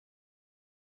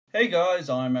Hey guys,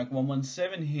 I'm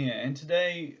Mac117 here, and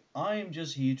today I am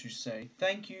just here to say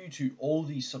thank you to all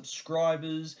the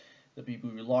subscribers, the people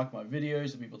who like my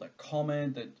videos, the people that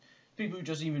comment, the people who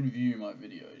just even view my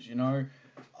videos,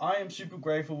 I am super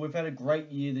grateful. We've had a great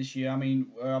year this year. I mean,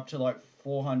 we're up to like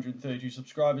 432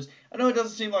 subscribers. I know it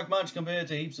doesn't seem like much compared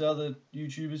to heaps of other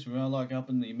YouTubers who are like up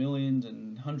in the millions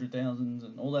and 100,000s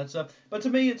and all that stuff, but to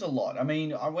me it's a lot. I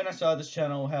mean, when I started this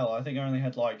channel, hell, I think I only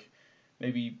had like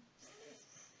maybe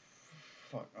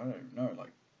I don't know,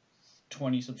 like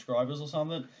 20 subscribers or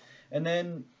something. And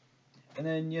then, and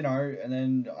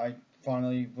then I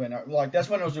finally went out, like, that's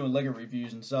when I was doing Lego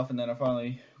reviews and stuff. And then I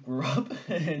finally grew up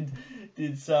and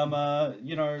did some,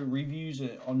 reviews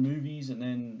on movies. And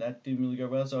then that didn't really go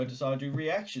well. So I decided to do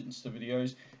reactions to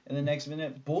videos. And the next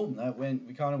minute, boom,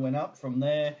 we kind of went up from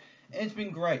there. And it's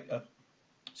been great.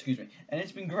 Excuse me. And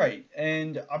it's been great.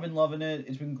 And I've been loving it.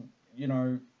 It's been,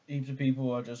 heaps of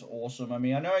people are just awesome. I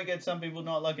mean, I know I get some people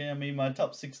not liking. I mean, my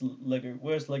top 6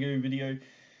 worst Lego video.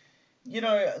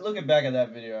 Looking back at that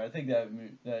video, I think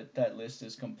that list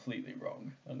is completely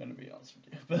wrong. I'm gonna be honest with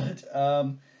you,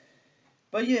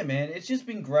 but yeah, man, it's just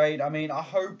been great. I mean, I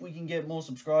hope we can get more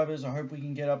subscribers. I hope we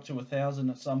can get up to 1,000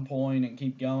 at some point and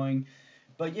keep going.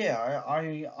 But yeah,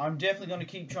 I'm definitely going to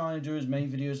keep trying to do as many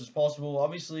videos as possible.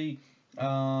 Obviously,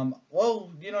 I'm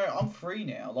free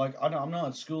now. Like, I'm not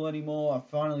at school anymore. I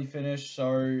finally finished,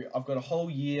 so I've got a whole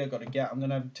year. Got a gap. I'm going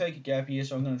to take a gap year,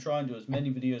 so I'm going to try and do as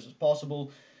many videos as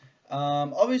possible.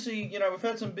 Obviously, we've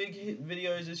had some big hit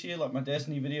videos this year, like my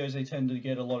Destiny videos. They tend to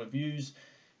get a lot of views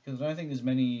because I don't think there's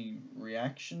many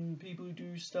reaction people who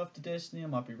do stuff to Destiny. I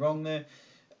might be wrong there.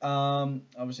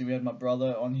 Obviously, we had my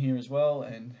brother on here as well,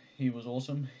 and he was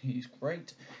awesome. He's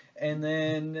great. And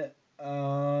then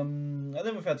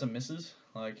we've had some misses,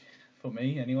 like for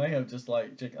me anyway. I'm just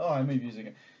like, I'm using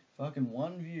it. Fucking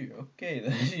one view. Okay,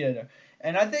 then, No.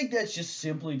 And I think that's just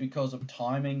simply because of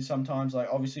timing. Sometimes, like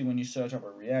obviously, when you search up a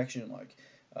reaction, like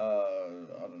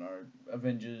I don't know,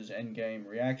 Avengers Endgame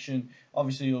reaction,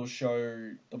 obviously it'll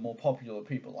show the more popular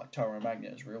people like Taro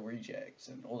Magnus, Real Rejects,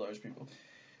 and all those people.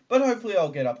 But hopefully I'll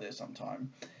get up there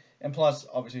sometime. And plus,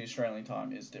 obviously, Australian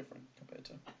time is different compared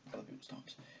to other people's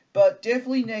times. But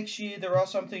definitely next year, there are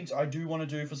some things I do want to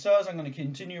do. For starters, I'm going to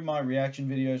continue my reaction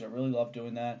videos. I really love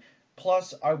doing that.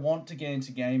 Plus, I want to get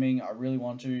into gaming. I really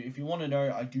want to. If you want to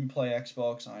know, I do play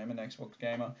Xbox. I am an Xbox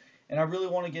gamer. And I really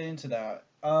want to get into that.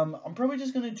 I'm probably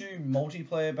just going to do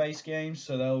multiplayer-based games.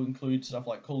 So that'll include stuff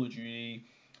like Call of Duty,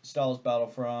 Star Wars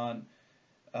Battlefront,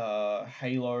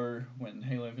 Halo, when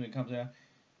Halo Infinite comes out.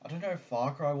 I don't know if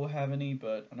Far Cry will have any,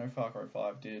 but I know Far Cry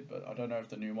 5 did, but I don't know if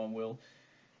the new one will.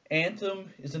 Anthem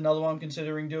is another one I'm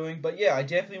considering doing, but yeah, I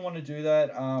definitely want to do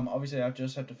that. Obviously, I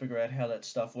just have to figure out how that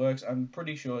stuff works. I'm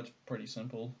pretty sure it's pretty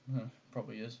simple.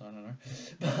 Probably is, I don't know.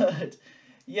 But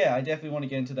yeah, I definitely want to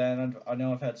get into that, and I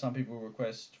know I've had some people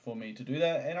request for me to do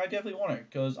that, and I definitely want to,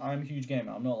 because I'm a huge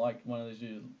gamer. I'm not like one of those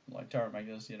dudes like Taro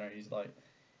Magnus, he's like,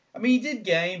 I mean, he did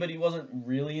game, but he wasn't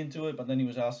really into it, but then he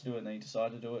was asked to do it, and then he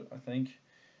decided to do it, I think.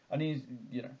 I need,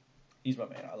 he's my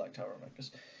man. I like Taro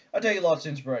Magnus. I take a lot of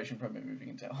inspiration from him, if you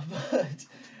can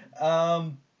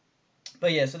tell.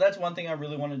 But yeah, so that's one thing I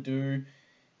really want to do.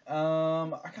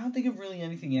 I can't think of really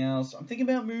anything else. I'm thinking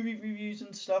about movie reviews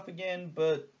and stuff again,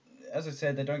 but as I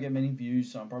said, they don't get many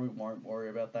views, so I probably won't worry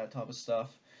about that type of stuff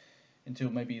until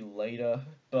maybe later.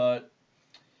 But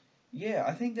yeah,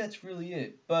 I think that's really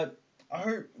it. But I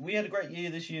hope we had a great year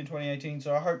this year in 2018,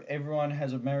 so I hope everyone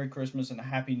has a Merry Christmas and a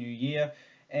Happy New Year.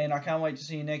 And I can't wait to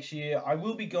see you next year. I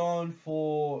will be gone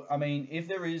for, I mean, if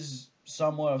there is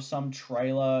somewhat of some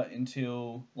trailer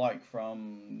until, like,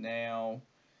 from now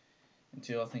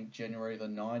until I think January the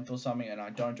 9th or something, and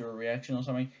I don't do a reaction or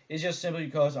something, it's just simply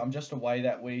because I'm just away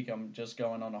that week. I'm just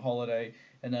going on a holiday,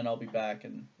 and then I'll be back,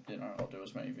 and, I'll do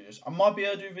as many videos. I might be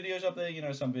able to do videos up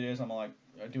there, some videos I'm like,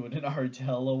 I do it in a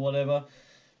hotel or whatever,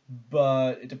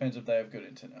 but it depends if they have good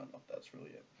internet or not. That's really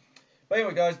it. But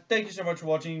anyway, guys, thank you so much for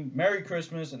watching. Merry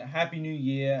Christmas and a Happy New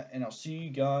Year, and I'll see you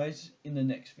guys in the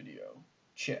next video.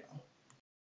 Ciao.